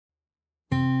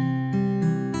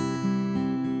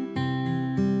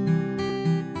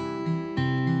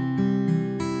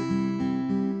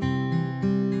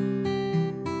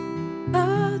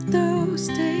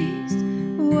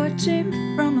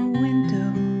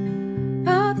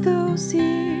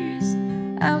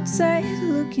outside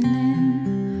looking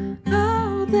in,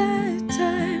 all that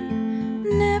time,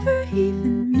 never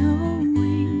even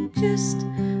knowing just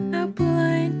how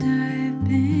blind I've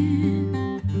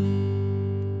been.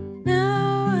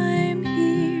 Now I'm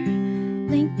here,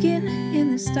 blinking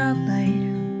in the starlight.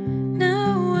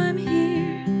 Now I'm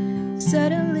here,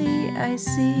 suddenly I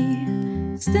see,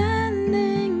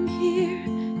 standing here,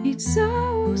 it's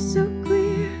so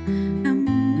clear,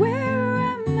 I'm where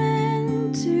I'm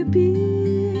meant to be.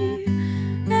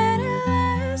 And at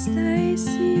last I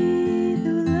see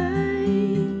the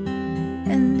light,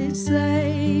 and it's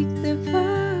like the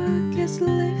fog has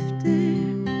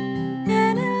lifted.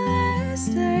 And at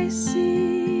last I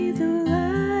see the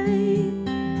light,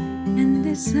 and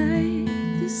it's like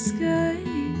the sky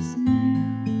is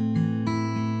new,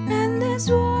 and it's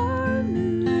warm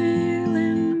and real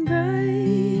and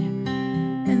bright,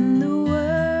 and the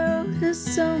world has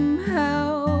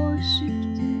somehow shifted.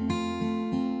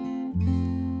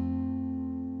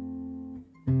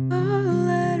 All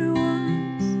at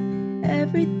once,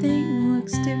 everything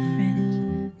looks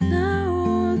different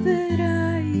now that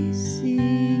I see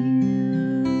you.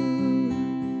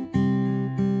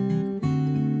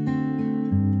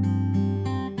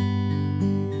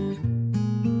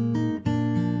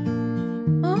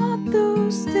 All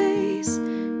those days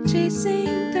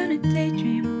chasing down a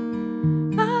daydream,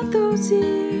 all those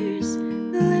years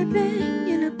living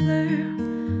in a blur,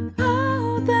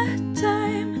 all that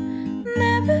time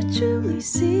never truly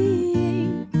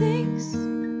seeing things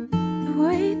the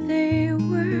way they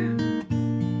were.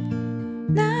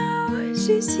 Now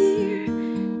she's here,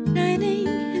 shining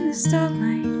in the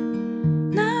starlight.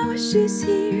 Now she's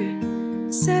here,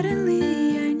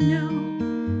 suddenly I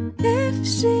know, if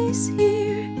she's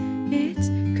here, it's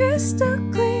crystal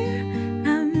clear,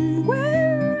 I'm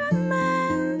where I'm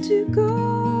meant to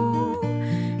go.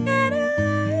 And at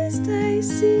last I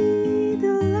see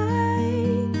the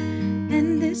light,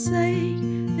 and it's like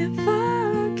the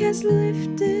fog has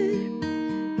lifted.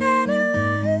 And at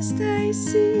last I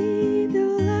see the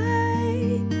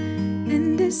light,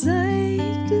 and it's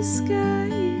like the sky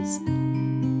is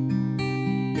new,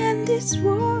 and it's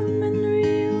warm and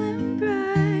real and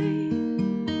bright,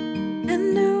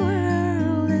 and the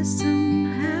world is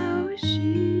somehow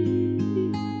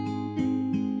shifted.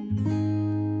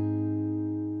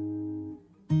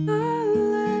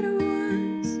 All at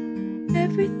once,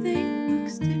 everything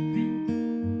looks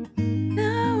different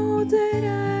now that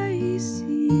I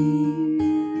see you.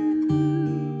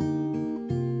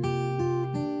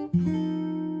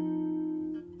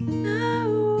 Now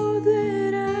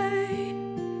that I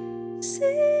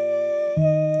see